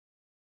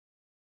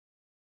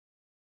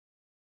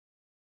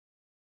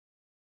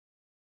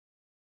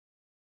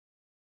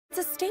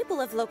It's a staple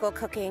of local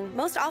cooking,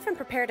 most often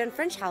prepared in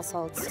French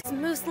households. Its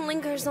mousse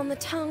lingers on the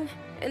tongue,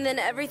 and then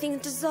everything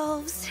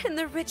dissolves, and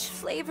the rich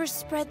flavors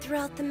spread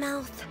throughout the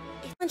mouth.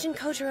 Lunch in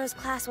Kojiro's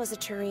class was a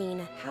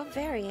tureen. How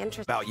very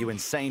interesting. About you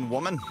insane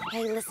woman?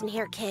 Hey, listen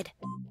here, kid.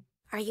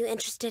 Are you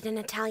interested in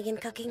Italian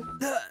cooking?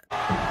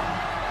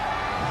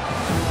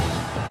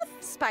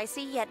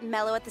 Spicy yet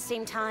mellow at the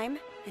same time,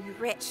 and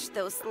rich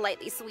though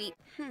slightly sweet.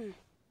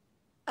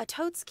 A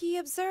Totsuki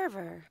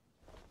observer.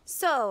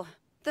 So,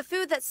 the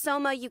food that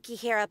Soma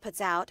Yukihira puts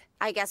out,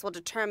 I guess will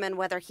determine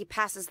whether he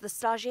passes the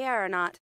stagiaire or not.